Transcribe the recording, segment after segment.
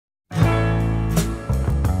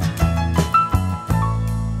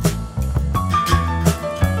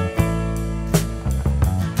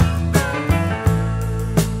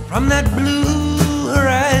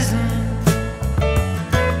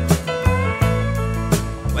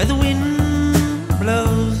where the wind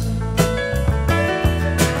blows,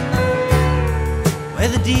 where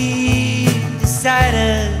the deciders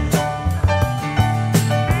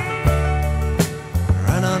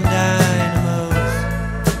run on dynamos.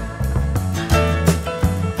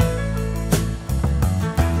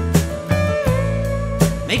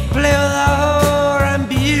 Make play with our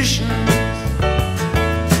ambitions,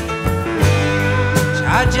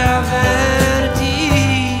 charge our vanities,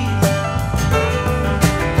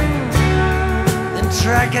 then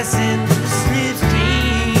track us into the slipstream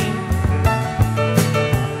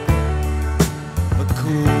of a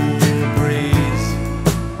cool breeze.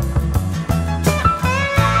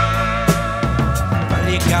 Well,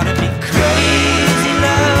 you gotta be crazy,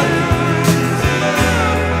 love.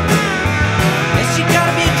 Yes, you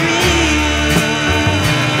gotta be a dream.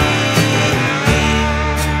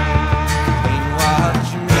 Mean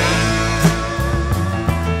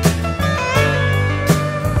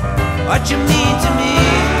what you mean to me.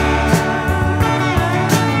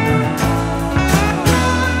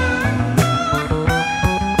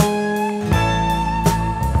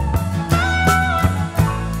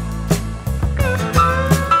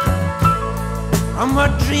 From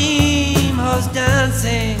what dream horse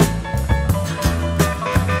dancing,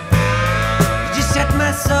 you just set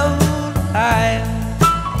my soul alive.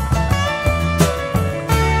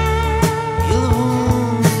 Heal the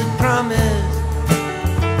wounds that promise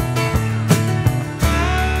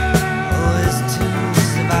always to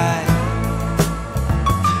survive.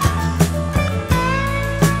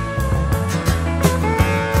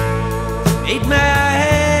 Made my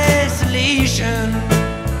isolation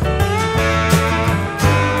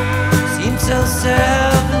seem so self-imposed,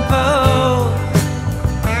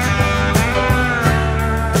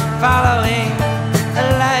 following a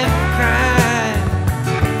life of crime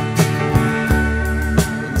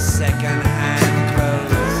in second-hand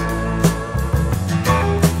clothes.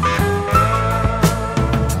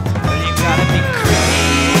 Well, you gotta be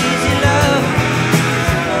crazy, love.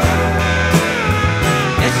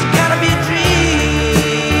 Yes, you gotta be a dream.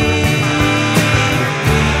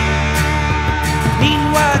 Mean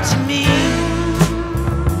what you mean.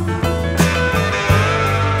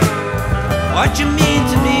 What you mean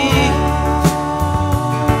to me.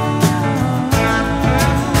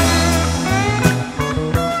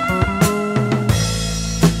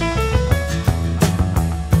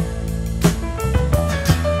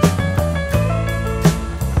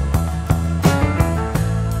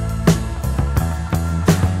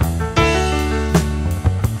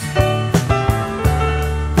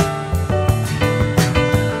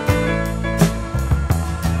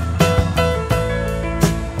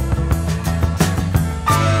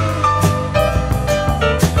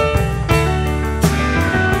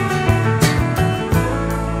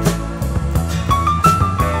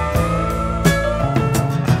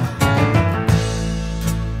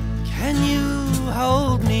 Can you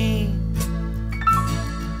hold me?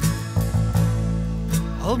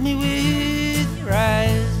 Hold me with your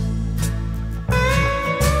eyes.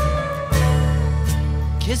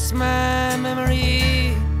 Kiss my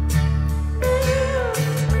memory,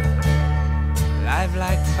 live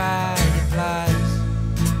like fireflies.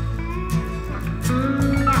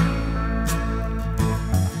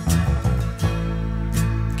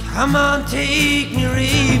 Come on, take me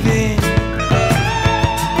raving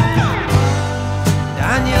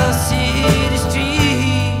down your